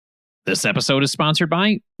This episode is sponsored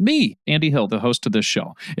by me, Andy Hill, the host of this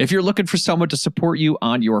show. If you're looking for someone to support you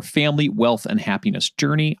on your family, wealth, and happiness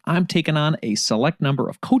journey, I'm taking on a select number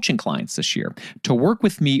of coaching clients this year. To work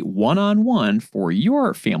with me one-on-one for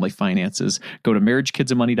your family finances, go to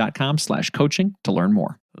marriagekidsandmoney.com/coaching to learn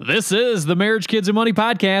more. This is the Marriage, Kids, and Money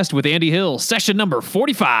podcast with Andy Hill, session number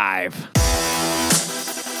 45.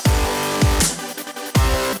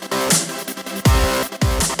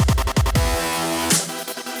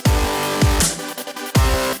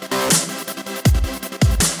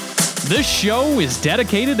 This show is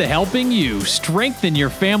dedicated to helping you strengthen your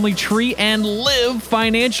family tree and live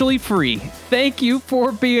financially free. Thank you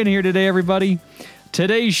for being here today, everybody.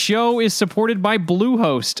 Today's show is supported by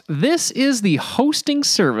Bluehost. This is the hosting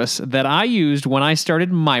service that I used when I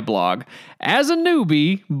started my blog. As a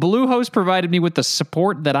newbie, Bluehost provided me with the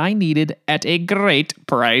support that I needed at a great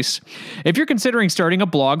price. If you're considering starting a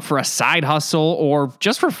blog for a side hustle or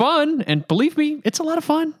just for fun, and believe me, it's a lot of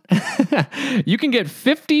fun, you can get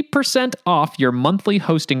 50% off your monthly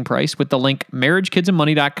hosting price with the link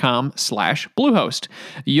marriagekidsandmoney.com/Bluehost.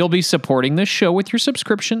 You'll be supporting this show with your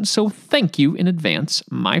subscription, so thank you in advance,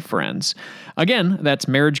 my friends. Again, that's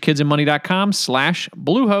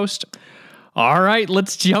marriagekidsandmoney.com/Bluehost. All right,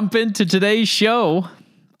 let's jump into today's show.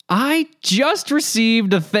 I just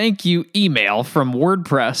received a thank you email from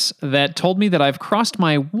WordPress that told me that I've crossed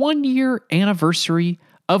my 1-year anniversary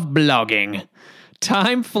of blogging.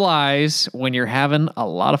 Time flies when you're having a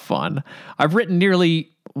lot of fun. I've written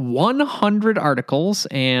nearly 100 articles,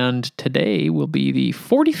 and today will be the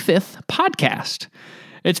 45th podcast.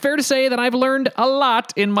 It's fair to say that I've learned a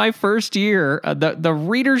lot in my first year. The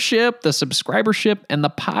readership, the subscribership, and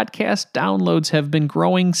the podcast downloads have been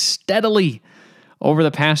growing steadily over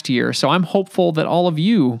the past year. So I'm hopeful that all of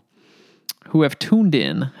you who have tuned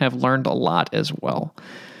in have learned a lot as well.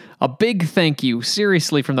 A big thank you,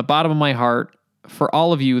 seriously, from the bottom of my heart, for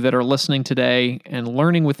all of you that are listening today and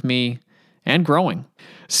learning with me and growing.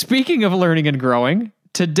 Speaking of learning and growing,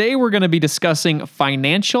 today we're going to be discussing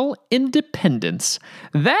financial independence.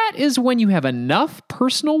 That is when you have enough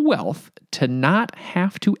personal wealth to not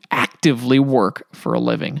have to actively work for a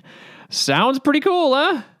living. Sounds pretty cool,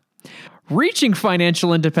 huh? Reaching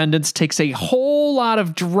financial independence takes a whole lot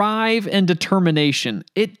of drive and determination.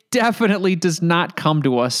 It definitely does not come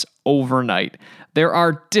to us overnight. There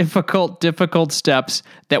are difficult steps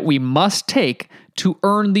that we must take to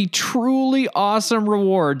earn the truly awesome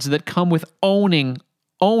rewards that come with owning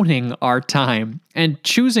our time and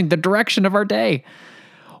choosing the direction of our day.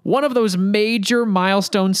 One of those major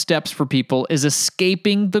milestone steps for people is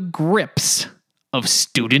escaping the grips of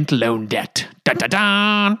student loan debt. Dun, dun,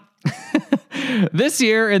 dun. This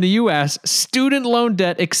year in the U.S., student loan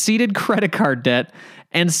debt exceeded credit card debt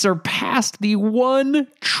and surpassed the $1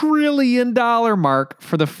 trillion mark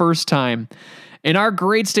for the first time. In our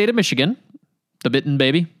great state of Michigan, the Bitten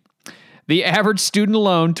baby, the average student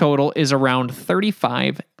loan total is around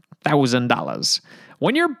 $35,000.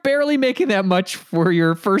 When you're barely making that much for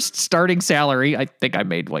your first starting salary, I think I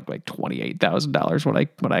made like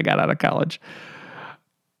 $28,000 when I got out of college.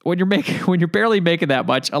 When you're barely making that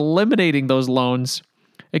much, eliminating those loans,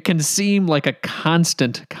 it can seem like a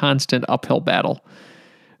constant uphill battle.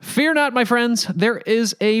 Fear not, my friends, there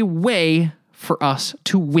is a way for us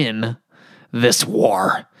to win this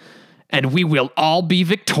war. And we will all be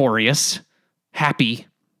victorious, happy,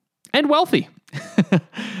 and wealthy.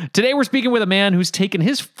 Today we're speaking with a man who's taken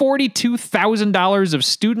his $42,000 of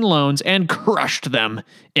student loans and crushed them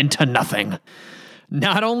into nothing.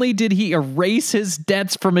 Not only did he erase his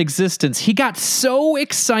debts from existence, he got so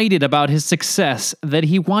excited about his success that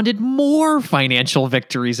he wanted more financial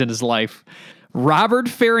victories in his life. Robert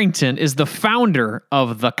Farrington is the founder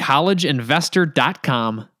of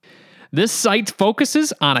thecollegeinvestor.com. This site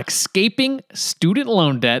focuses on escaping student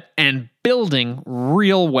loan debt and building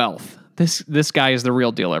real wealth. This guy is the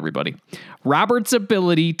real deal, everybody. Robert's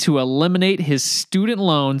ability to eliminate his student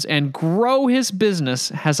loans and grow his business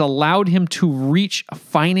has allowed him to reach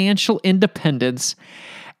financial independence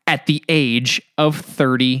at the age of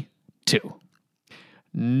 32.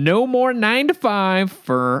 No more 9 to 5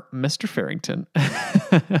 for Mr. Farrington.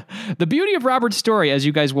 The beauty of Robert's story, as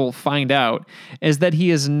you guys will find out, is that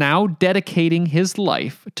he is now dedicating his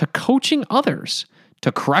life to coaching others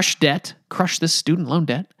to crush this student loan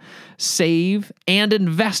debt, save, and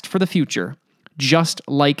invest for the future, just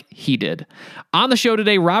like he did. On the show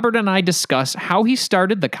today, Robert and I discuss how he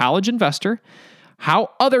started The College Investor, how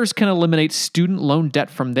others can eliminate student loan debt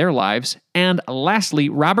from their lives, and lastly,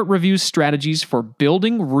 Robert reviews strategies for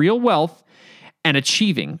building real wealth and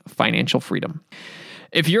achieving financial freedom.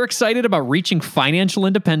 If you're excited about reaching financial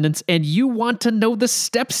independence and you want to know the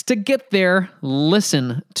steps to get there,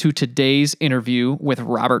 listen to today's interview with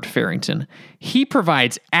Robert Farrington. He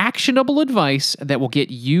provides actionable advice that will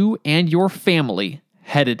get you and your family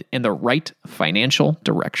headed in the right financial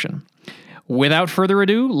direction. Without further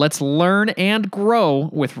ado, let's learn and grow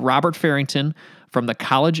with Robert Farrington from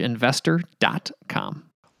thecollegeinvestor.com.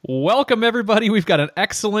 Welcome, everybody. We've got an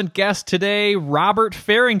excellent guest today. Robert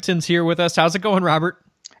Farrington's here with us. How's it going, Robert?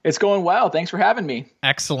 It's going well. Thanks for having me.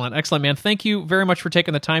 Excellent. Excellent, man. Thank you very much for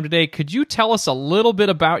taking the time today. Could you tell us a little bit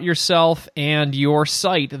about yourself and your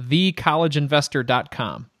site,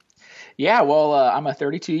 thecollegeinvestor.com? Yeah, well, I'm a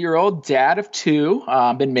 32-year-old dad of two.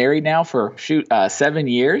 Been married now for 7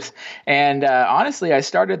 years, and honestly, I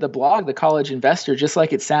started the blog, The College Investor, just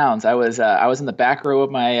like it sounds. I was in the back row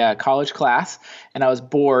of my college class, and I was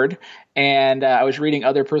bored, and I was reading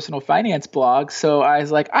other personal finance blogs, so I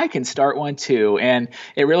was like, I can start one too. And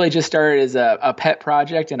it really just started as a pet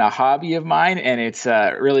project and a hobby of mine, and it's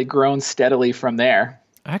really grown steadily from there.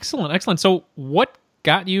 Excellent, excellent. So, what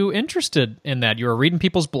got you interested in that? You were reading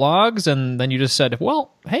people's blogs, and then you just said,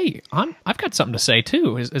 well, hey, I've got something to say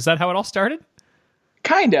too. Is that how it all started?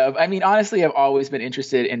 Kind of. I mean, honestly, I've always been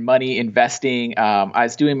interested in money, investing. I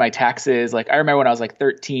was doing my taxes. Like, I remember when I was like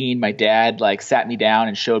 13, my dad sat me down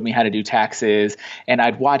and showed me how to do taxes, and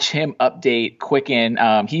I'd watch him update Quicken.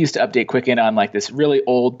 He used to update Quicken on like this really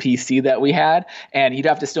old PC that we had, and he'd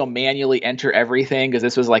have to still manually enter everything because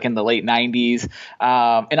this was like in the late 90s.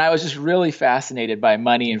 And I was just really fascinated by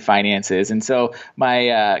money and finances. And so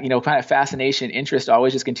my, kind of fascination, interest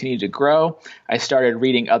always just continued to grow. I started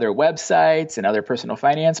reading other websites and other personal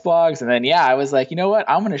finance blogs. And then, I was like, you know what?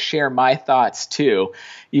 I'm going to share my thoughts too,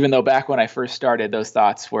 even though back when I first started, those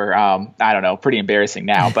thoughts were, pretty embarrassing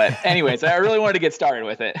now. But anyways, I really wanted to get started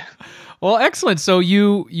with it. Well, excellent. So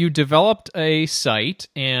you developed a site,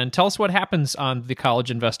 and tell us what happens on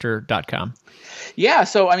thecollegeinvestor.com. Yeah.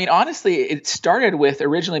 So, I mean, honestly, it started with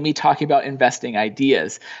originally me talking about investing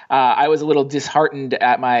ideas. I was a little disheartened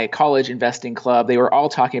at my college investing club. They were all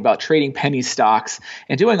talking about trading penny stocks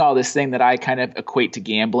and doing all this thing that I kind of equate to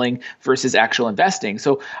gambling versus actual investing.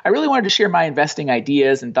 So I really wanted to share my investing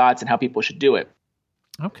ideas and thoughts and how people should do it.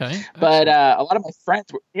 Okay. But a lot of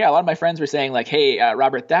my friends were saying like, hey,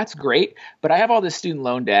 Robert, that's great, but I have all this student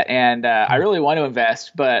loan debt and I really want to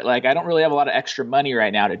invest, but I don't really have a lot of extra money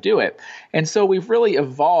right now to do it. And so we've really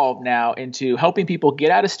evolved now into helping people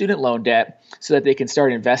get out of student loan debt so that they can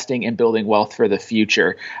start investing and building wealth for the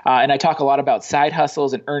future. And I talk a lot about side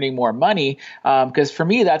hustles and earning more money because for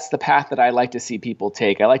me, that's the path that I like to see people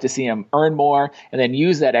take. I like to see them earn more and then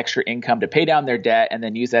use that extra income to pay down their debt and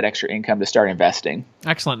then use that extra income to start investing.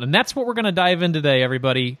 Excellent. And that's what we're going to dive in today,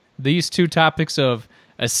 everybody. These two topics of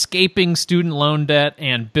escaping student loan debt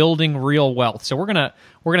and building real wealth. So we're going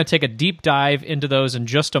to take a deep dive into those in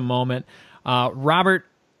just a moment. Robert,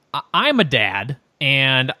 I'm a dad,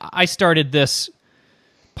 and I started this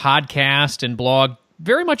podcast and blog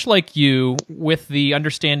very much like you, with the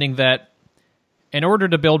understanding that in order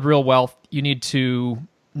to build real wealth, you need to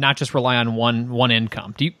not just rely on one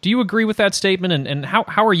income. Do you agree with that statement? And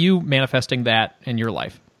how are you manifesting that in your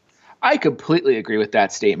life? I completely agree with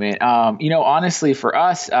that statement. Honestly, for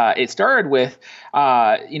us, it started with,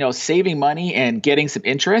 saving money and getting some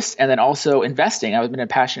interest, and then also investing. I've been a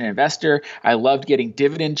passionate investor. I loved getting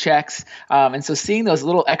dividend checks. And so seeing those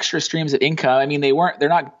little extra streams of income, I mean, they're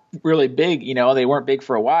not really big, they weren't big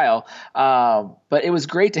for a while. But it was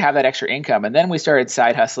great to have that extra income. And then we started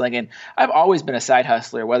side hustling, and I've always been a side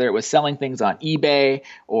hustler, whether it was selling things on eBay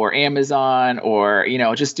or Amazon or,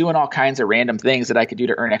 just doing all kinds of random things that I could do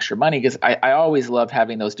to earn extra money, because I always loved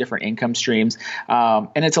having those different income streams.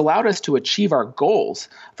 And it's allowed us to achieve our goals,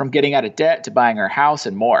 from getting out of debt to buying our house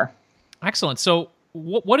and more. Excellent. So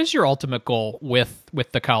what is your ultimate goal with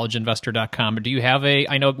thecollegeinvestor.com? Do you have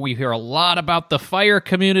I know we hear a lot about the FIRE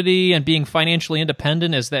community and being financially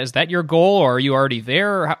independent. Is that your goal, or are you already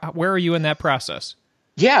there? Or where are you in that process?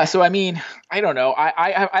 Yeah. So, I mean, I don't know.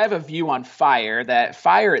 I have a view on FIRE, that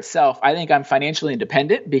FIRE itself, I think I'm financially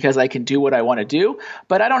independent because I can do what I want to do,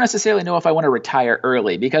 but I don't necessarily know if I want to retire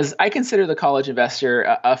early, because I consider the college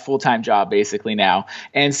investor a full-time job basically now.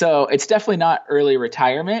 And so it's definitely not early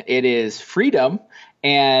retirement. It is freedom,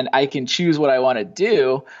 and I can choose what I want to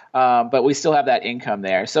do, but we still have that income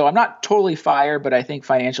there. So I'm not totally FIRE, but I think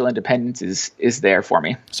financial independence is there for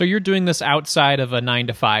me. So you're doing this outside of a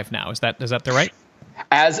 9-to-5 now. Is that the right?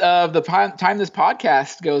 As of the time this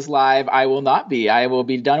podcast goes live, I will not be. I will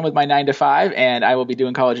be done with my 9-to-5, and I will be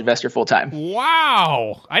doing College Investor full time.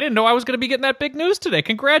 Wow. I didn't know I was going to be getting that big news today.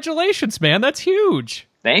 Congratulations, man. That's huge.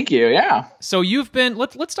 Thank you. Yeah. So you've been,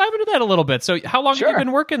 let's dive into that a little bit. So how long have you Sure.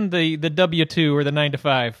 been working the W-2 or the 9 to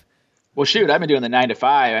 5? Well, shoot, I've been doing the 9 to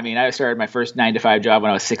 5. I mean, I started my first 9 to 5 job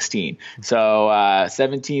when I was 16. So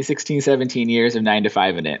 17 years of 9 to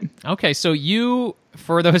 5 in it. Okay, so you,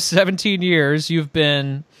 for those 17 years, you've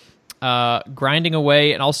been grinding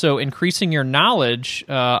away and also increasing your knowledge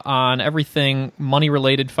on everything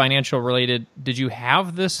money-related, financial-related. Did you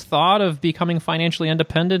have this thought of becoming financially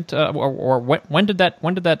independent, or when did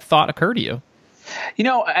that thought occur to you?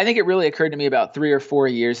 I think it really occurred to me about 3 or 4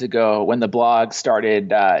 years ago when the blog started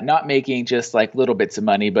not making just like little bits of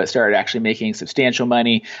money, but started actually making substantial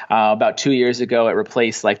money. About 2 years ago, it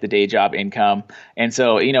replaced like the day job income. And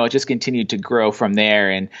so, it just continued to grow from there.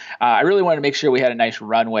 And I really wanted to make sure we had a nice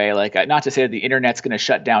runway, like not to say that the internet's going to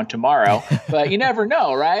shut down tomorrow, but you never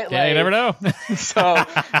know, right? Yeah, you never know. So,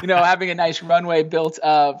 having a nice runway built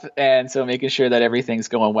up, and so making sure that everything's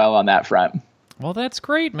going well on that front. Well, that's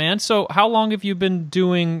great, man. So how long have you been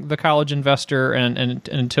doing The College Investor, and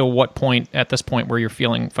until what point, at this point, where you're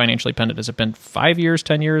feeling financially independent? Has it been 5 years,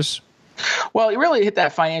 10 years? Well, it really hit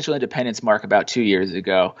that financial independence mark about 2 years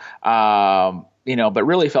ago. But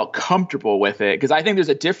really felt comfortable with it, because I think there's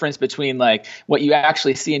a difference between like what you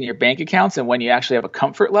actually see in your bank accounts and when you actually have a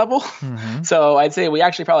comfort level. Mm-hmm. So I'd say we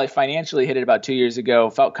actually probably financially hit it about 2 years ago,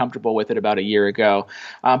 felt comfortable with it about a year ago,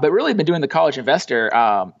 but really been doing The College Investor.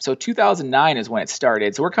 So 2009 is when it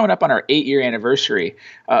started. So we're coming up on our 8-year anniversary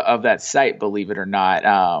of that site, believe it or not.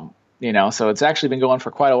 So it's actually been going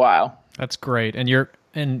for quite a while. That's great. And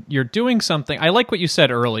you're doing something. I like what you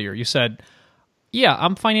said earlier. You said, yeah,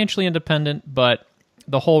 I'm financially independent, but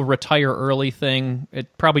the whole retire early thing,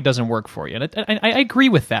 it probably doesn't work for you. And I agree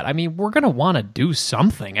with that. I mean, we're going to want to do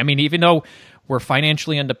something. I mean, even though we're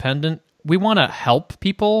financially independent, we want to help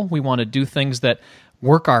people. We want to do things that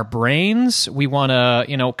work our brains. We want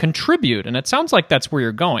to, contribute. And it sounds like that's where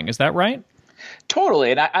you're going. Is that right?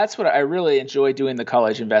 Totally. And that's what I really enjoy doing The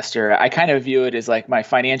College Investor. I kind of view it as like my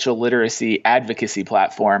financial literacy advocacy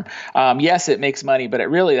platform. Yes, it makes money, but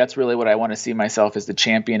that's really what I want to see myself as the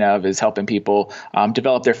champion of, is helping people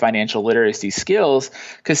develop their financial literacy skills.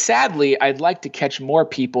 Because sadly, I'd like to catch more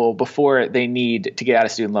people before they need to get out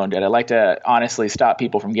of student loan debt. I'd like to honestly stop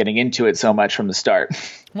people from getting into it so much from the start.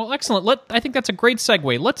 Well, excellent. I think that's a great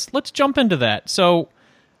segue. Let's jump into that. So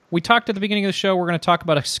we talked at the beginning of the show, we're going to talk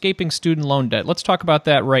about escaping student loan debt. Let's talk about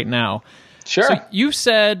that right now. Sure. So you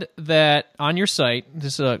said that on your site,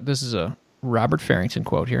 this is a Robert Farrington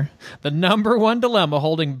quote here, the number one dilemma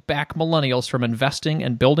holding back millennials from investing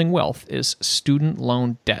and building wealth is student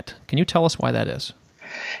loan debt. Can you tell us why that is?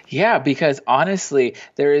 Yeah, because honestly,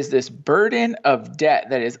 there is this burden of debt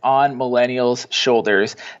that is on millennials'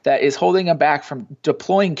 shoulders that is holding them back from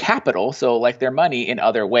deploying capital, so like their money, in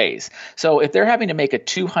other ways. So if they're having to make a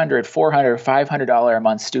 $200, $400, $500 a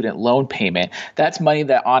month student loan payment, that's money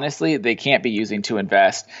that honestly they can't be using to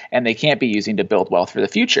invest, and they can't be using to build wealth for the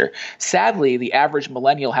future. Sadly, the average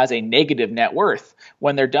millennial has a negative net worth.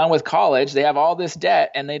 When they're done with college, they have all this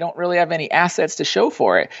debt and they don't really have any assets to show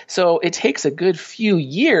for it. So it takes a good few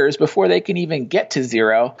years before they can even get to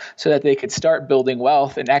zero so that they could start building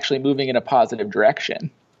wealth and actually moving in a positive direction.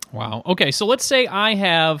 Wow. Okay, so let's say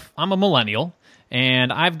I'm a millennial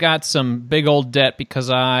and I've got some big old debt because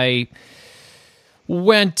I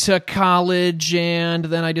went to college and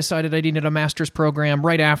then I decided I needed a master's program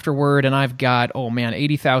right afterward, and I've got,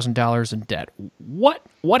 $80,000 in debt.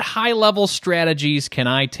 What high-level strategies can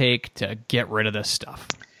I take to get rid of this stuff?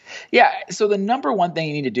 Yeah. So the number one thing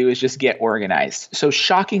you need to do is just get organized. So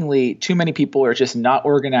shockingly, too many people are just not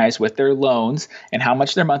organized with their loans and how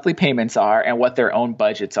much their monthly payments are and what their own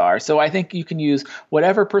budgets are. So I think you can use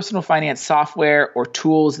whatever personal finance software or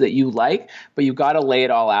tools that you like, but you got to lay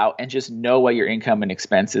it all out and just know what your income and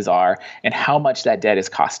expenses are and how much that debt is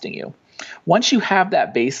costing you. Once you have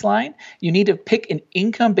that baseline, you need to pick an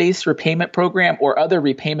income-based repayment program or other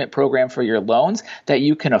repayment program for your loans that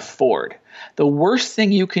you can afford. The worst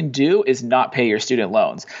thing you can do is not pay your student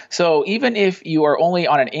loans. So even if you are only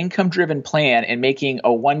on an income-driven plan and making a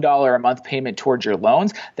 $1 a month payment towards your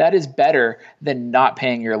loans, that is better than not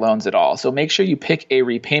paying your loans at all. So make sure you pick a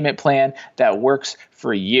repayment plan that works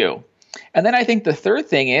for you. And then I think the third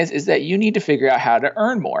thing is that you need to figure out how to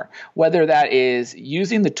earn more, whether that is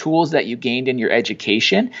using the tools that you gained in your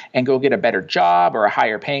education and go get a better job or a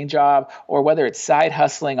higher paying job, or whether it's side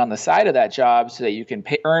hustling on the side of that job so that you can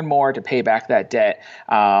earn more to pay back that debt.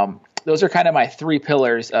 Those are kind of my three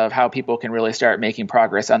pillars of how people can really start making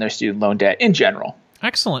progress on their student loan debt in general.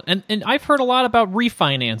 Excellent. And I've heard a lot about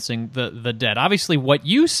refinancing the debt. Obviously, what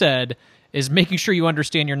you said is making sure you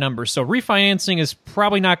understand your numbers. So refinancing is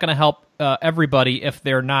probably not going to help everybody if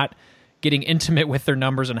they're not getting intimate with their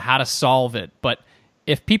numbers and how to solve it. But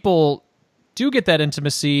if people do get that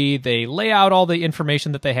intimacy, they lay out all the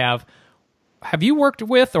information that they have. Have you worked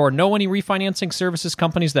with or know any refinancing services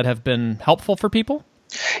companies that have been helpful for people?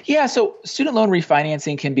 Yeah, so student loan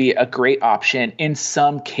refinancing can be a great option in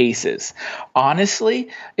some cases. Honestly,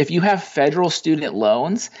 if you have federal student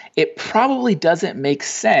loans, it probably doesn't make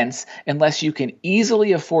sense unless you can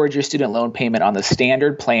easily afford your student loan payment on the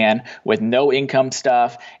standard plan with no income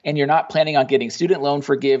stuff, and you're not planning on getting student loan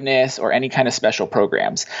forgiveness or any kind of special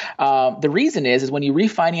programs. The reason is when you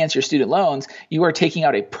refinance your student loans, you are taking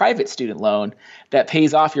out a private student loan that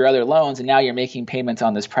pays off your other loans, and now you're making payments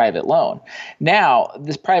on this private loan. Now,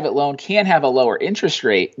 this private loan can have a lower interest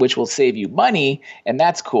rate, which will save you money, and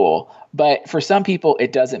that's cool. But for some people,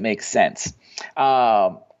 it doesn't make sense.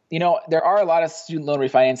 There are a lot of student loan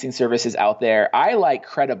refinancing services out there. I like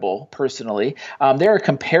Credible personally. They're a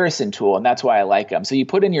comparison tool, and that's why I like them. So you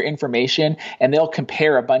put in your information, and they'll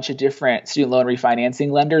compare a bunch of different student loan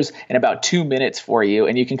refinancing lenders in about 2 minutes for you,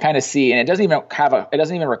 and you can kind of see. And it doesn't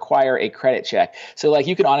even require a credit check. So like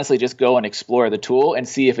you can honestly just go and explore the tool and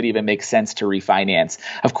see if it even makes sense to refinance.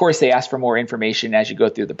 Of course, they ask for more information as you go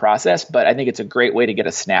through the process, but I think it's a great way to get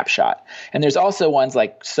a snapshot. And there's also ones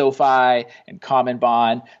like SoFi and Common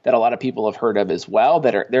Bond that a lot of people have heard of as well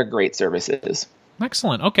they're great services.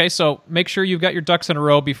 Excellent. Okay, so make sure you've got your ducks in a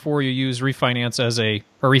row before you use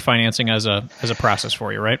refinancing as a process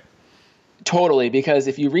for you, right? Totally, because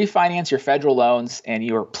if you refinance your federal loans and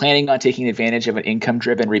you're planning on taking advantage of an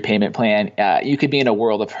income-driven repayment plan, you could be in a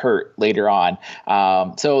world of hurt later on.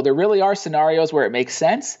 So there really are scenarios where it makes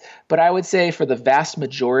sense, but I would say for the vast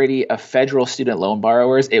majority of federal student loan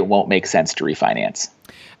borrowers, it won't make sense to refinance.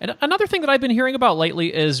 And another thing that I've been hearing about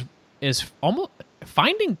lately is almost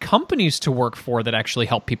finding companies to work for that actually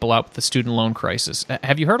help people out with the student loan crisis.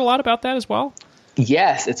 Have you heard a lot about that as well?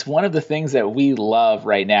 Yes, it's one of the things that we love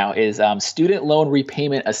right now is student loan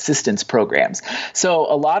repayment assistance programs.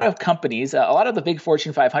 So a lot of companies, a lot of the big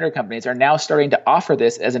Fortune 500 companies are now starting to offer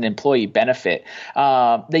this as an employee benefit.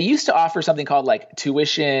 They used to offer something called like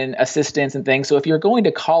tuition assistance and things. So if you're going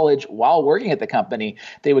to college while working at the company,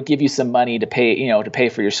 they would give you some money to pay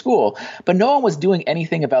for your school. But no one was doing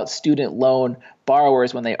anything about student loan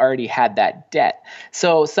borrowers when they already had that debt.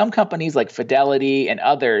 So some companies like Fidelity and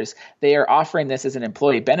others, they are offering this as an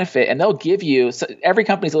employee benefit, and they'll give you, so every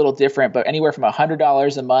company's a little different, but anywhere from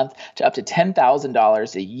 $100 a month to up to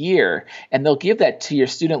 $10,000 a year. And they'll give that to your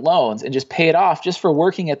student loans and just pay it off just for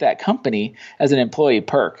working at that company as an employee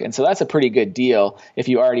perk. And so that's a pretty good deal if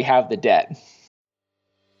you already have the debt.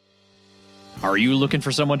 Are you looking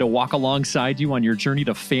for someone to walk alongside you on your journey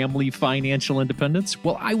to family financial independence?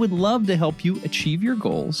 Well, I would love to help you achieve your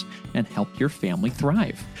goals and help your family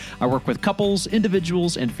thrive. I work with couples,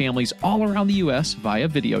 individuals, and families all around the U.S. via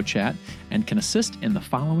video chat and can assist in the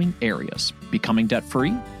following areas: becoming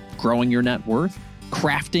debt-free, growing your net worth,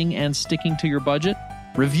 crafting and sticking to your budget,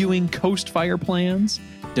 reviewing Coast Fire plans,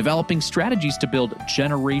 developing strategies to build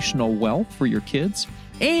generational wealth for your kids,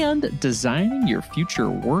 and designing your future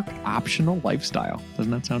work optional lifestyle.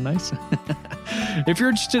 Doesn't that sound nice? If you're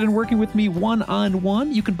interested in working with me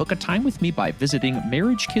one-on-one, you can book a time with me by visiting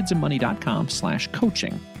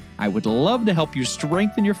marriagekidsandmoney.com/coaching. I would love to help you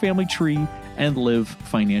strengthen your family tree and live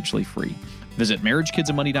financially free. Visit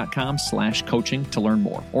marriagekidsandmoney.com/coaching to learn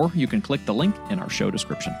more, or you can click the link in our show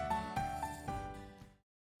description.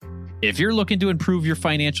 If you're looking to improve your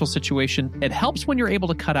financial situation, it helps when you're able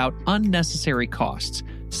to cut out unnecessary costs.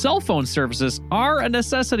 Cell phone services are a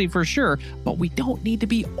necessity for sure, but we don't need to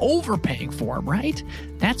be overpaying for them, right?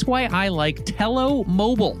 That's why I like Tello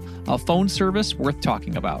Mobile, a phone service worth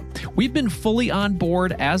talking about. We've been fully on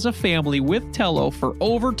board as a family with Tello for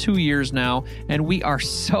over 2 years now, and we are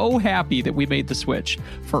so happy that we made the switch.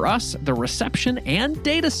 For us, the reception and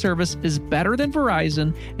data service is better than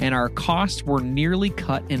Verizon, and our costs were nearly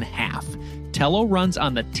cut in half. Tello runs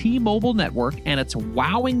on the T-Mobile network, and it's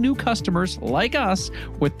wowing new customers like us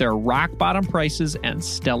with their rock-bottom prices and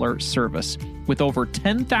stellar service. With over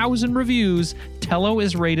 10,000 reviews, Tello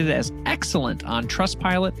is rated as excellent on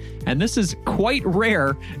Trustpilot, and this is quite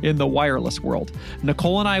rare in the wireless world.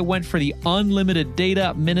 Nicole and I went for the unlimited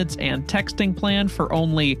data, minutes, and texting plan for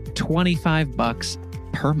only $25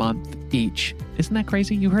 per month each. Isn't that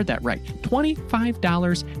crazy? You heard that right.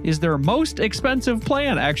 $25 is their most expensive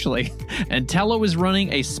plan, actually. And Tello is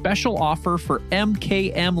running a special offer for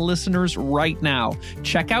MKM listeners right now.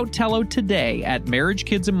 Check out Tello today at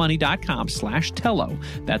marriagekidsandmoney.com/Tello.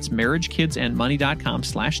 That's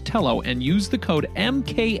marriagekidsandmoney.com/Tello, and use the code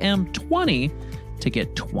MKM20 to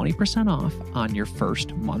get 20% off on your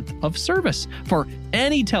first month of service for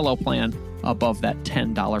any Tello plan above that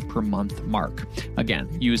 $10 per month mark. Again,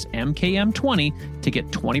 use MKM20 to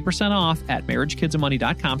get 20% off at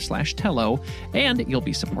marriagekidsandmoney.com/Tello, and you'll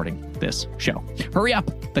be supporting this show. Hurry up.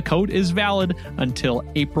 The code is valid until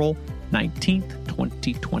April 19th,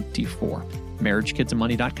 2024.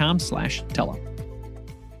 marriagekidsandmoney.com/Tello.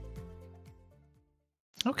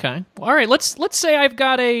 Okay. All right. Let's say I've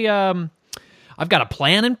got a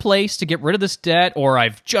plan in place to get rid of this debt, or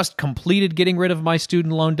I've just completed getting rid of my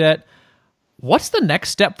student loan debt. What's the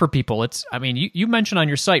next step for people? You mentioned on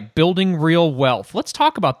your site building real wealth. Let's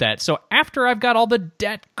talk about that. So after I've got all the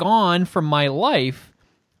debt gone from my life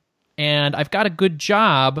and I've got a good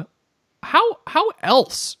job, how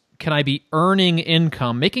else can I be earning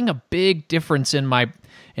income, making a big difference in my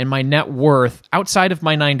net worth outside of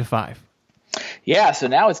my 9 to 5? Yeah, so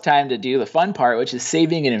now it's time to do the fun part, which is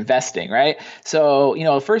saving and investing, right? So,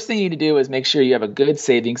 the first thing you need to do is make sure you have a good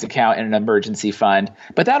savings account and an emergency fund,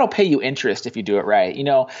 but that'll pay you interest if you do it right.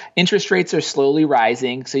 Interest rates are slowly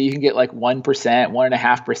rising, so you can get like 1%,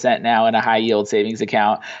 1.5% now in a high yield savings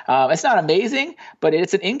account. It's not amazing, but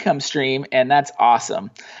it's an income stream, and that's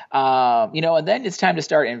awesome. And then it's time to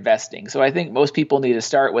start investing. So I think most people need to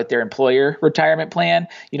start with their employer retirement plan,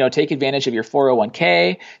 take advantage of your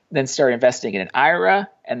 401k, then start investing in an IRA,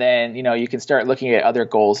 and then, you can start looking at other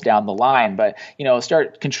goals down the line. But,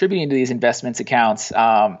 start contributing to these investments accounts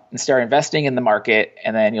and start investing in the market,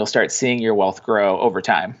 and then you'll start seeing your wealth grow over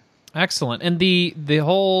time. Excellent. And the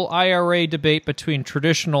whole IRA debate between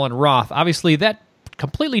traditional and Roth, obviously that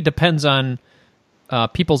completely depends on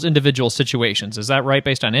people's individual situations. Is that right,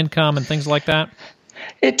 based on income and things like that?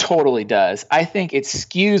 It totally does. I think it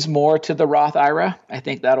skews more to the Roth IRA. I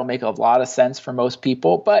think that'll make a lot of sense for most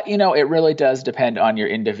people, but it really does depend on your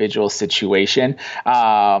individual situation.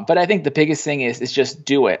 But I think the biggest thing is just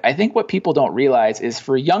do it. I think what people don't realize is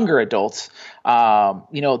for younger adults,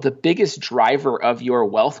 the biggest driver of your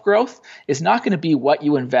wealth growth is not going to be what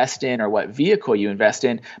you invest in or what vehicle you invest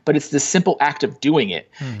in, but it's the simple act of doing it.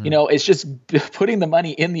 Mm-hmm. It's just putting the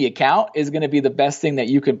money in the account is going to be the best thing that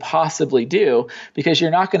you could possibly do, because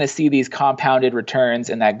you're not going to see these compounded returns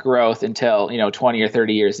and that growth until 20 or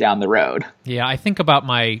 30 years down the road. Yeah, I think about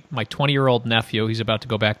my 20-year-old nephew. He's about to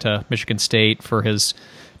go back to Michigan State for his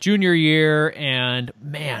junior year, and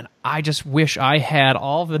man, I just wish I had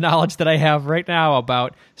all the knowledge that I have right now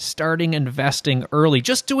about starting investing early.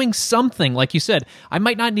 Just doing something, like you said. I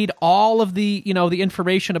might not need all of the the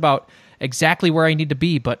information about exactly where I need to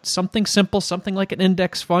be, but something simple, something like an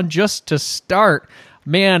index fund, just to start.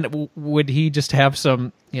 Man, would he just have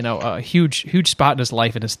some a huge spot in his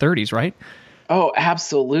life in his 30s, right? Oh,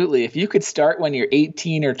 absolutely. If you could start when you're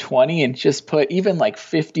 18 or 20 and just put even like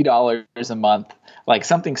 $50 a month, like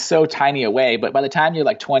something so tiny away, but by the time you're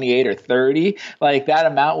like 28 or 30, like that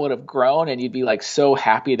amount would have grown, and you'd be like so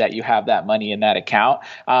happy that you have that money in that account.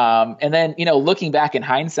 And then, looking back in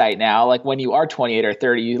hindsight now, like when you are 28 or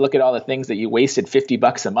 30, you look at all the things that you wasted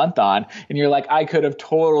 $50 a month on, and you're like, I could have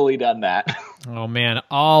totally done that. Oh man,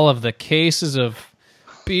 all of the cases of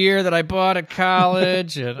beer that I bought at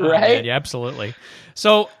college. And, right? Oh, man, yeah, absolutely.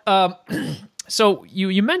 So, so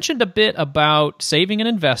you mentioned a bit about saving and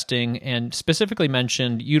investing, and specifically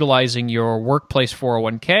mentioned utilizing your workplace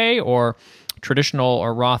 401k or traditional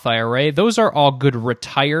or Roth IRA. Those are all good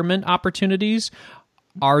retirement opportunities.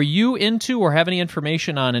 Are you into or have any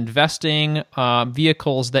information on investing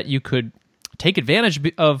vehicles that you could take advantage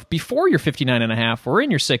of before you're 59 and a half or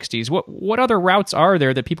in your 60s? What other routes are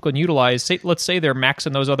there that people can utilize? Let's say they're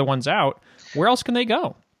maxing those other ones out. Where else can they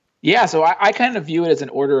go? Yeah, so I kind of view it as an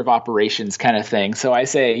order of operations kind of thing. So I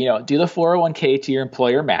say, do the 401k to your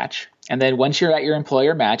employer match. And then once you're at your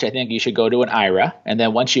employer match, I think you should go to an IRA. And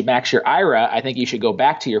then once you max your IRA, I think you should go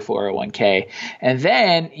back to your 401k. And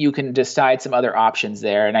then you can decide some other options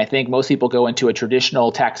there. And I think most people go into a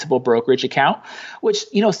traditional taxable brokerage account, which,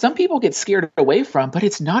 some people get scared away from, but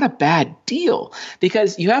it's not a bad deal,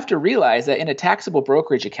 because you have to realize that in a taxable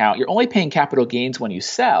brokerage account, you're only paying capital gains when you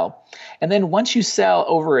sell. And then once you sell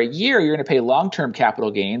over a year, you're going to pay long-term capital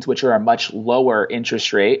gains, which are a much lower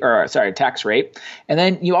tax rate. And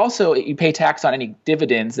then you pay tax on any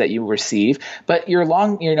dividends that you receive, but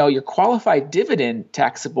your qualified dividend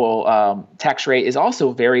taxable tax rate is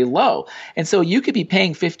also very low. And so you could be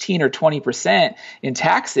paying 15 or 20% in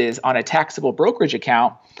taxes on a taxable brokerage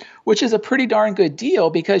account, which is a pretty darn good deal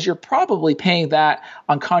because you're probably paying that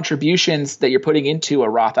on contributions that you're putting into a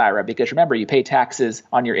Roth IRA. Because remember, you pay taxes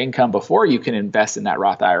on your income before you can invest in that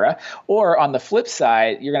Roth IRA. Or on the flip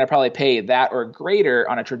side, you're going to probably pay that or greater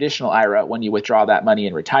on a traditional IRA when you withdraw that money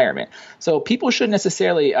in retirement. So people shouldn't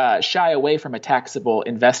necessarily shy away from a taxable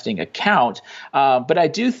investing account. But I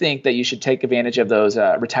do think that you should take advantage of those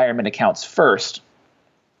retirement accounts first.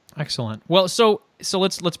 Excellent. Well, so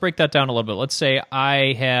let's break that down a little bit. Let's say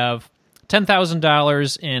I have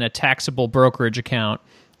 $10,000 in a taxable brokerage account,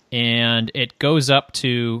 and it goes up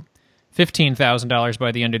to $15,000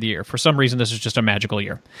 by the end of the year. For some reason, this is just a magical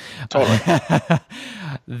year. Totally.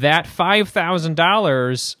 That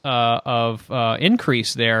 $5,000 of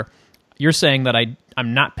increase there, you're saying that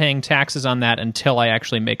I'm not paying taxes on that until I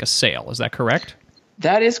actually make a sale. Is that correct?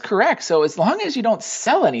 That is correct. So as long as you don't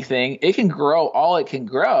sell anything, it can grow all it can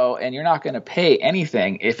grow, and you're not going to pay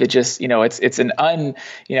anything if it just, it's an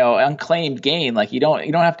unclaimed gain. Like you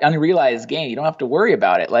don't have to unrealized gain. You don't have to worry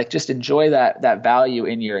about it. Like just enjoy that value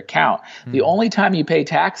in your account. Mm-hmm. The only time you pay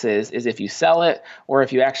taxes is if you sell it or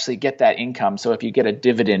if you actually get that income. So if you get a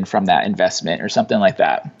dividend from that investment or something like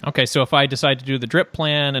that. Okay. So if I decide to do the DRIP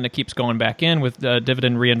plan and it keeps going back in with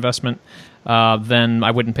dividend reinvestment, then I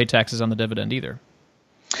wouldn't pay taxes on the dividend either.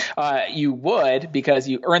 You would, because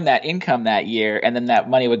you earned that income that year, and then that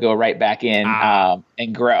money would go right back in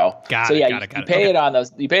and grow. You pay it on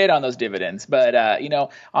those. You pay it on those dividends. But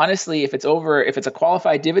honestly, if it's a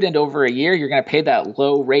qualified dividend over a year, you're going to pay that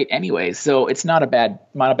low rate anyways. So it's not a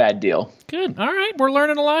bad deal. Good. All right, we're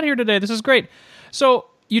learning a lot here today. This is great. So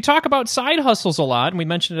you talk about side hustles a lot, and we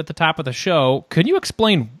mentioned it at the top of the show. Can you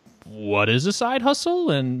explain what is a side hustle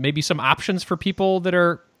and maybe some options for people that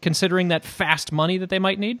are considering that fast money that they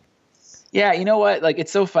might need? Yeah, you know what? Like,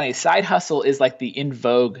 it's so funny. Side hustle is like the in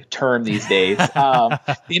vogue term these days. But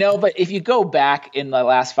if you go back in the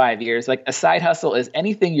last 5 years, like a side hustle is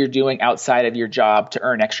anything you're doing outside of your job to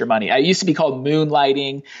earn extra money. It used to be called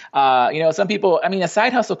moonlighting. Some people, a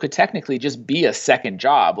side hustle could technically just be a second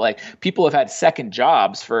job. Like people have had second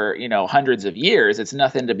jobs for, hundreds of years. It's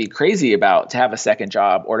nothing to be crazy about to have a second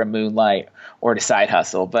job or to moonlight or to side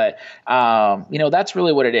hustle. But, that's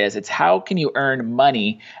really what it is. It's how can you earn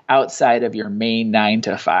money outside of your main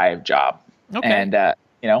 9-to-5 job. Okay. And so.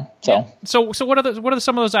 Yeah. So what are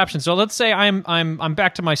some of those options? So let's say I'm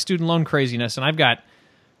back to my student loan craziness, and I've got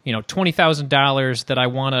 $20,000 that I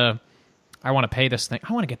want to pay this thing.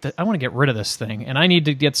 I want to get rid of this thing, and I need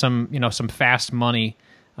to get some fast money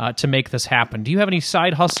to make this happen. Do you have any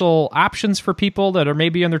side hustle options for people that are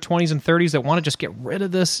maybe in their 20s and 30s that want to just get rid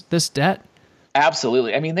of this debt?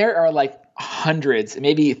 Absolutely. There are like hundreds,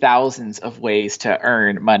 maybe thousands of ways to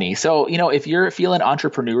earn money. So, if you're feeling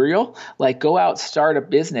entrepreneurial, like go out, start a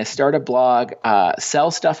business, start a blog, sell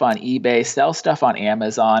stuff on eBay, sell stuff on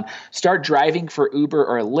Amazon, start driving for Uber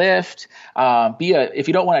or Lyft. If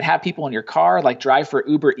you don't want to have people in your car, like drive for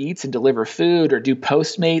Uber Eats and deliver food or do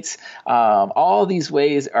Postmates. All these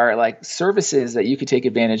ways are like services that you could take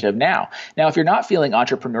advantage of now. Now, if you're not feeling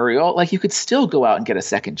entrepreneurial, like you could still go out and get a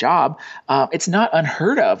second job. It's not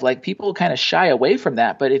unheard of. Like people kind of shy away from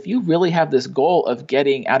that. But if you really have this goal of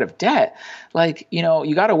getting out of debt, like,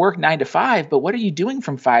 you got to work 9-to-5, but what are you doing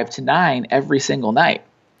from 5 to 9 every single night?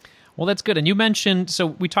 Well, that's good. And you mentioned, so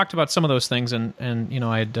we talked about some of those things, and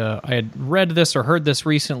I had read this or heard this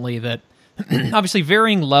recently that obviously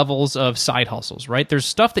varying levels of side hustles, right? There's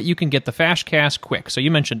stuff that you can get the fast cash quick. So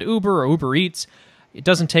you mentioned Uber or Uber Eats. It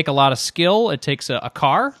doesn't take a lot of skill. It takes a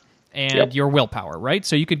car and your willpower, right?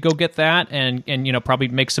 So you could go get that and probably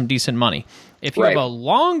make some decent money. If you have a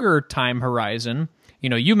longer time horizon,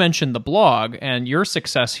 you mentioned the blog and your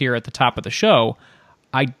success here at the top of the show.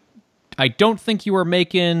 I don't think you are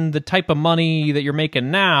making the type of money that you're making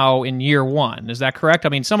now in year one. Is that correct?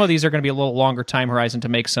 Some of these are going to be a little longer time horizon to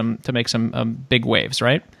make some big waves,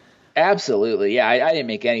 right? Absolutely. Yeah, I didn't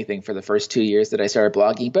make anything for the first 2 years that I started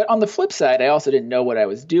blogging. But on the flip side, I also didn't know what I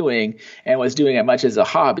was doing and was doing it much as a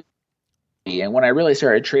hobby. And when I really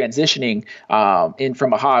started transitioning in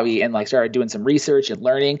from a hobby and started doing some research and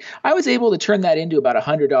learning, I was able to turn that into about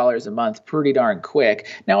 $100 a month pretty darn quick.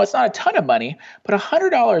 Now, it's not a ton of money, but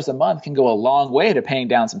 $100 a month can go a long way to paying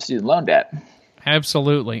down some student loan debt.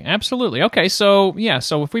 Absolutely. Okay, so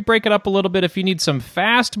if we break it up a little bit, if you need some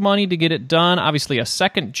fast money to get it done, obviously a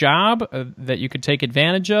second job that you could take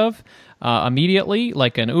advantage of immediately,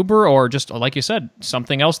 like an Uber, or just like you said,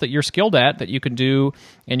 something else that you're skilled at that you can do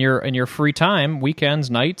in your free time, weekends,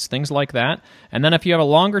 nights, things like that. And then if you have a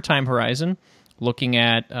longer time horizon, looking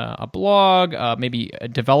at a blog, maybe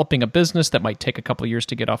developing a business that might take a couple of years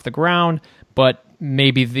to get off the ground, but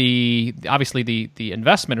maybe the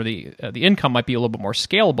investment or the income might be a little bit more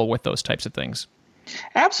scalable with those types of things.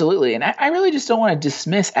 Absolutely. And I really just don't want to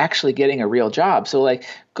dismiss actually getting a real job. So like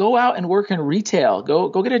go out and work in retail, go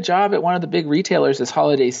get a job at one of the big retailers this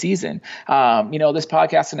holiday season. This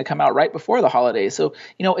podcast is going to come out right before the holidays. So,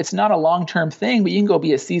 it's not a long-term thing, but you can go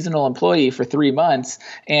be a seasonal employee for 3 months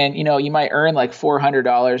and, you might earn like $400,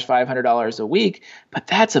 $500 a week, but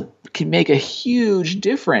can make a huge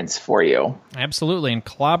difference for you. Absolutely. And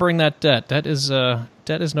clobbering that debt is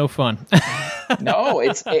no fun. No,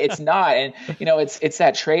 it's not. And, it's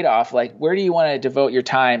that trade-off. Like, where do you want to devote your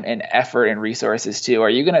time and effort and resources to? Are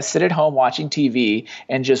you going to sit at home watching TV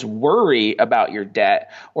and just worry about your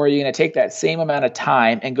debt? Or are you going to take that same amount of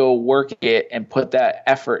time and go work it and put that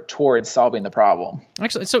effort towards solving the problem?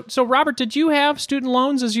 Actually, so Robert, did you have student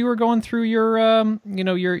loans as you were going through your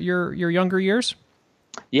younger years?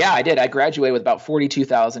 Yeah, I did. I graduated with about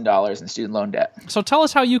 $42,000 in student loan debt. So tell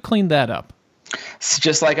us how you cleaned that up. It's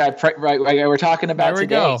just like we're talking about today.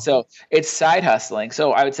 Go. So it's side hustling.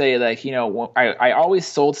 So I would say I always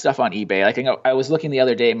sold stuff on eBay. Like I was looking the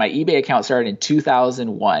other day, my eBay account started in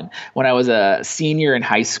 2001 when I was a senior in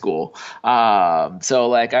high school. So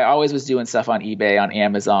like I always was doing stuff on eBay, on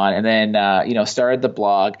Amazon, and then, started the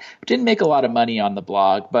blog. Didn't make a lot of money on the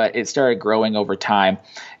blog, but it started growing over time.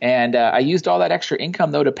 And I used all that extra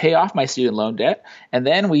income, though, to pay off my student loan debt. And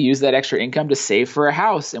then we used that extra income to save for a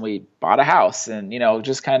house, and we bought a house and,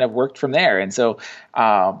 just kind of worked from there. And so,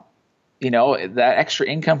 that extra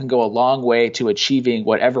income can go a long way to achieving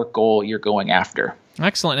whatever goal you're going after.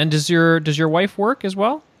 Excellent. And does your wife work as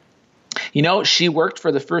well? She worked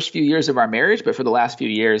for the first few years of our marriage, but for the last few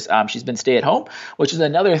years, she's been stay at home, which is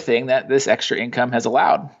another thing that this extra income has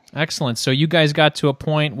allowed. Excellent. So you guys got to a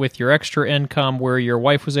point with your extra income where your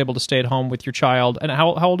wife was able to stay at home with your child. And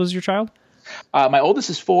how old is your child? My oldest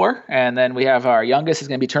is 4, and then we have our youngest is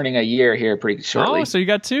going to be turning a year here pretty shortly. Oh, so you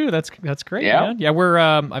got 2. That's great. Yeah, man. Yeah. We're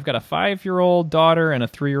I've got a 5-year-old daughter and a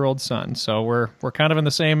 3-year-old son, so we're kind of in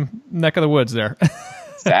the same neck of the woods there.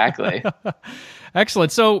 Exactly.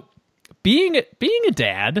 Excellent. So being a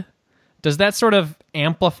dad, does that sort of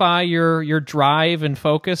amplify your drive and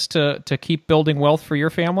focus to keep building wealth for your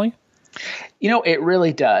family? It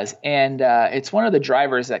really does. And it's one of the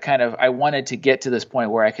drivers that I wanted to get to this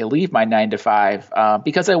point where I could leave my 9 to 5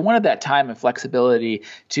 because I wanted that time and flexibility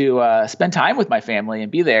to spend time with my family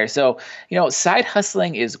and be there. So, side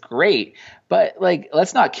hustling is great. But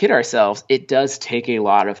let's not kid ourselves. It does take a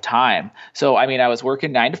lot of time. So, I was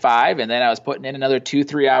working 9 to 5 and then I was putting in another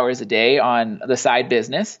 2-3 hours a day on the side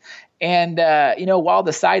business. And, while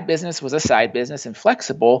the side business was a side business and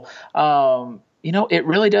flexible, it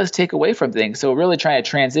really does take away from things. So really trying to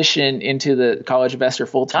transition into the college investor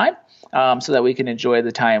full time so that we can enjoy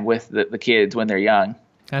the time with the kids when they're young.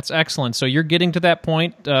 That's excellent. So you're getting to that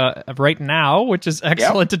point right now, which is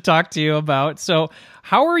excellent to talk to you about. So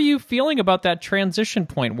how are you feeling about that transition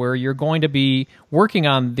point where you're going to be working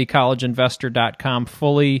on thecollegeinvestor.com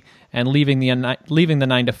fully and leaving the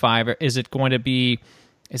 9 to 5? Is it going to be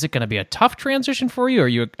a tough transition for you? Are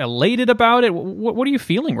you elated about it? What are you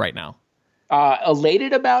feeling right now?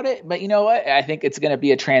 Elated about it, but you know what? I think it's going to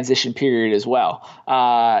be a transition period as well.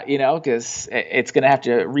 Because it's going to have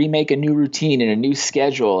to remake a new routine and a new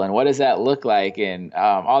schedule, and what does that look like, and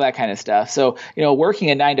all that kind of stuff. So,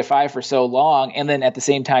 working a 9 to 5 for so long, and then at the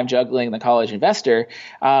same time juggling the college investor,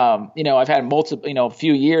 I've had multiple,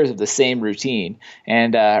 few years of the same routine,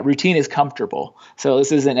 and routine is comfortable. So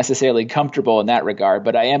this isn't necessarily comfortable in that regard,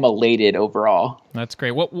 but I am elated overall. That's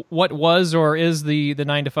great. What was or is the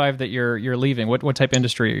 9 to 5 that you're leaving? What type of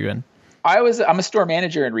industry are you in? I'm a store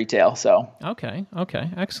manager in retail. So okay,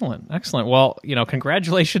 excellent. Well,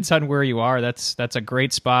 congratulations on where you are. That's a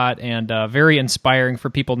great spot and very inspiring for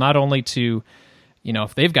people not only to,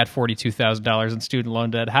 if they've got $42,000 in student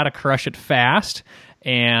loan debt, how to crush it fast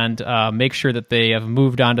and make sure that they have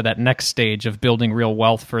moved on to that next stage of building real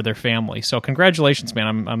wealth for their family. So congratulations,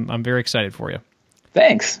 man. I'm very excited for you.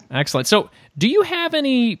 Thanks. Excellent. So do you have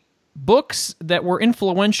any books that were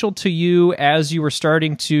influential to you as you were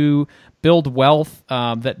starting to build wealth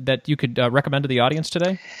that you could recommend to the audience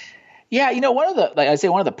today? Yeah, one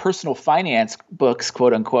of the personal finance books,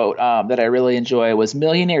 quote unquote, that I really enjoy was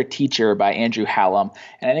Millionaire Teacher by Andrew Hallam.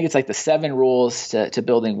 And I think it's like the 7 rules to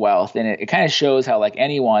building wealth. And it kind of shows how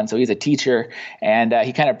anyone, so he's a teacher, and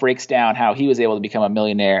he kind of breaks down how he was able to become a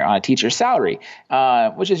millionaire on a teacher's salary,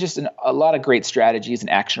 which is just a lot of great strategies and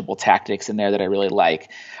actionable tactics in there that I really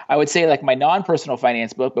like. I would say my non-personal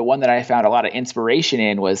finance book, but one that I found a lot of inspiration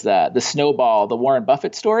in was the Snowball, the Warren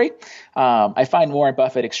Buffett story. I find Warren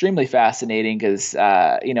Buffett extremely fascinating because,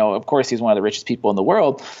 of course, he's one of the richest people in the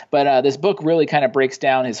world. But this book really kind of breaks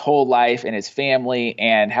down his whole life and his family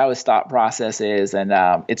and how his thought process is. And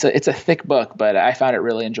it's a thick book, but I found it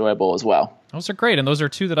really enjoyable as well. Those are great, and those are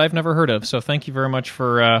two that I've never heard of. So thank you very much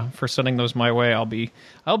for sending those my way. I'll be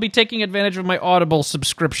taking advantage of my Audible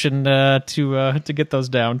subscription to get those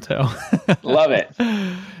down too. Love it.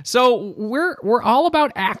 So we're all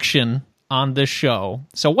about action on this show.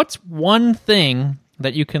 So what's one thing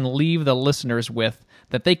that you can leave the listeners with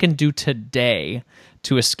that they can do today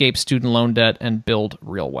to escape student loan debt and build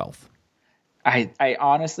real wealth? I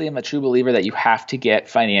honestly am a true believer that you have to get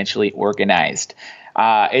financially organized.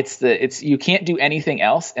 You can't do anything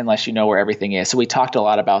else unless you know where everything is. So we talked a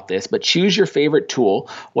lot about this, but choose your favorite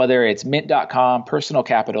tool, whether it's mint.com,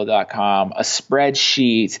 personalcapital.com, a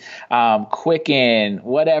spreadsheet, Quicken,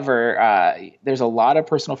 whatever. There's a lot of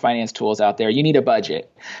personal finance tools out there. You need a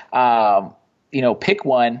budget. Pick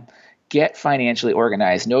one. Get financially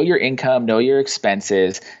organized. Know your income, know your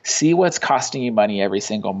expenses, see what's costing you money every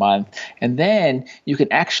single month. And then you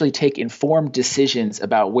can actually take informed decisions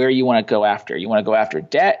about where you want to go after. You want to go after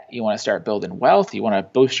debt. You want to start building wealth. You want to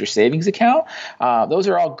boost your savings account. Those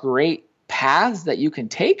are all great paths that you can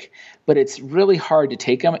take, but it's really hard to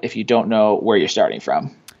take them if you don't know where you're starting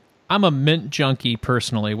from. I'm a Mint junkie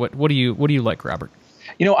personally. What do you like, Robert?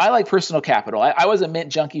 I like Personal Capital. I was a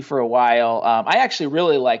Mint junkie for a while. I actually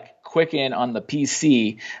really like Quicken on the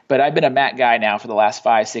PC, but I've been a Mac guy now for the last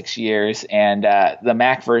 5-6 years, and the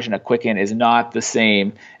Mac version of Quicken is not the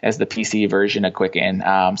same as the PC version of Quicken.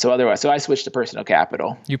 So I switched to Personal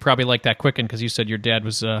Capital. You probably like that Quicken because you said your dad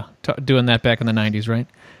was doing that back in the 90s, right?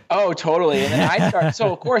 Oh, totally. And then I started.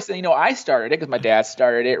 So of course, I started it because my dad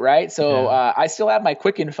started it, right? So I still have my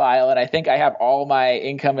Quicken file, and I think I have all my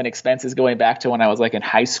income and expenses going back to when I was like in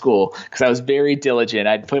high school because I was very diligent.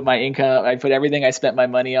 I'd put my income, I'd put everything I spent my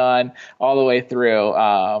money on all the way through.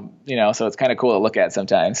 So it's kind of cool to look at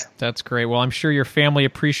sometimes. That's great. Well, I'm sure your family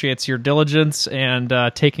appreciates your diligence and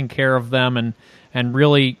taking care of them and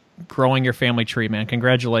really growing your family tree, man.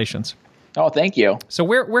 Congratulations. Oh, thank you. So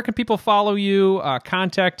where can people follow you,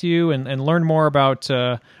 contact you, and learn more about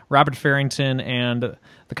Robert Farrington and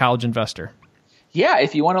the College Investor? Yeah,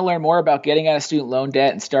 if you want to learn more about getting out of student loan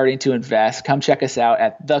debt and starting to invest, come check us out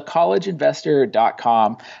at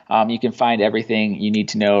thecollegeinvestor.com. You can find everything you need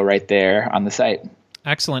to know right there on the site.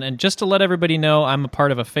 Excellent. And just to let everybody know, I'm a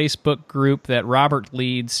part of a Facebook group that Robert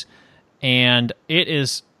leads, and it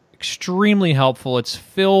is extremely helpful. It's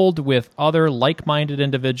filled with other like-minded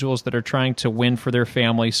individuals that are trying to win for their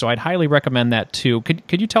family. So I'd highly recommend that too.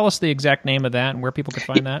 Could you tell us the exact name of that and where people could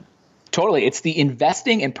find that? Totally. It's the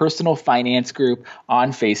Investing and Personal Finance group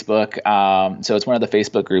on Facebook. So it's one of the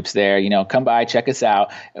Facebook groups there. Come by, check us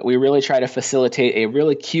out. We really try to facilitate a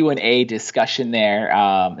really Q&A discussion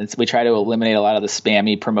there. We try to eliminate a lot of the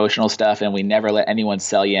spammy promotional stuff, and we never let anyone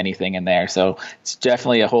sell you anything in there. So it's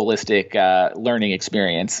definitely a holistic learning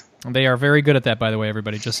experience. They are very good at that, by the way,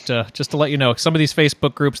 everybody. Just to let you know, some of these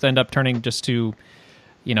Facebook groups end up turning just to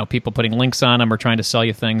people putting links on them or trying to sell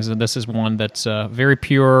you things, and this is one that's very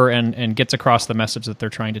pure and gets across the message that they're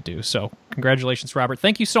trying to do. So congratulations, Robert.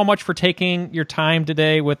 Thank you so much for taking your time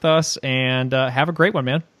today with us, and have a great one,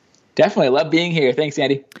 man. Definitely. Love being here. Thanks,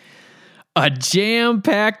 Andy. A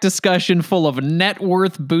jam-packed discussion full of net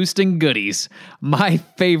worth boosting goodies. My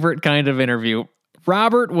favorite kind of interview.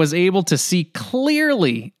 Robert was able to see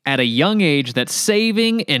clearly at a young age that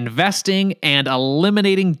saving, investing, and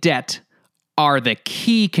eliminating debt are the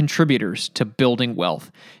key contributors to building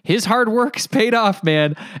wealth. His hard work's paid off,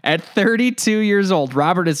 man. At 32 years old,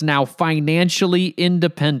 Robert is now financially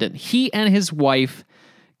independent. He and his wife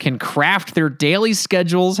can craft their daily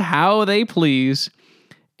schedules how they please,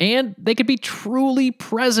 and they can be truly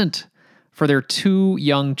present for their 2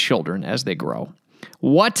 young children as they grow.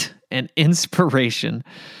 What an inspiration.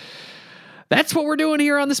 That's what we're doing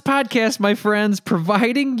here on this podcast, my friends,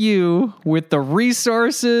 providing you with the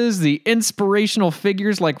resources, the inspirational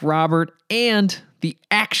figures like Robert, and the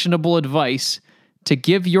actionable advice to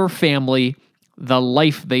give your family the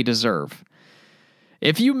life they deserve.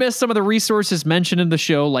 If you missed some of the resources mentioned in the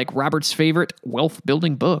show, like Robert's favorite wealth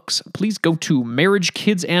building books, please go to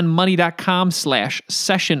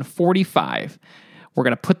marriagekidsandmoney.com/session45. We're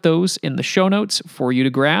going to put those in the show notes for you to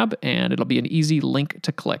grab, and it'll be an easy link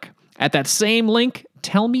to click. At that same link,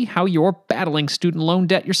 tell me how you're battling student loan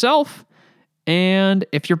debt yourself, and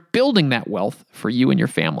if you're building that wealth for you and your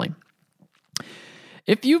family.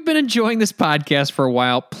 If you've been enjoying this podcast for a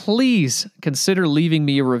while, please consider leaving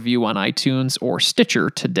me a review on iTunes or Stitcher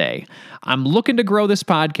today. I'm looking to grow this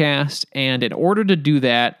podcast, and in order to do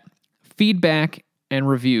that, feedback and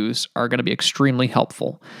reviews are going to be extremely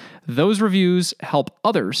helpful. Those reviews help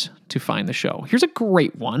others to find the show. Here's a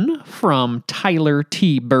great one from Tyler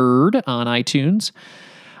T. Bird on iTunes.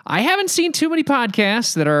 I haven't seen too many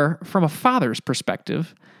podcasts that are from a father's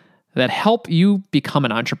perspective that help you become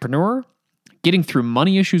an entrepreneur, getting through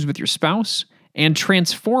money issues with your spouse, and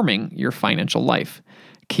transforming your financial life.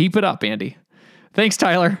 Keep it up, Andy. Thanks,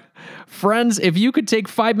 Tyler. Friends, if you could take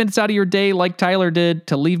 5 minutes out of your day like Tyler did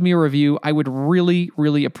to leave me a review, I would really,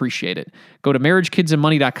 really appreciate it. Go to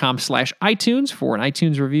marriagekidsandmoney.com/iTunes for an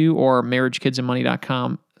iTunes review or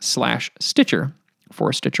marriagekidsandmoney.com/Stitcher for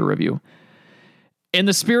a Stitcher review. In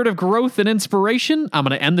the spirit of growth and inspiration, I'm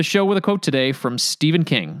going to end the show with a quote today from Stephen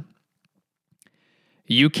King.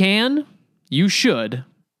 You can, you should,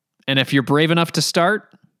 and if you're brave enough to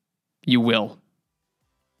start, you will.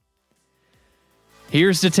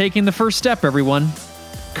 Here's to taking the first step, everyone.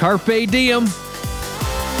 Carpe diem.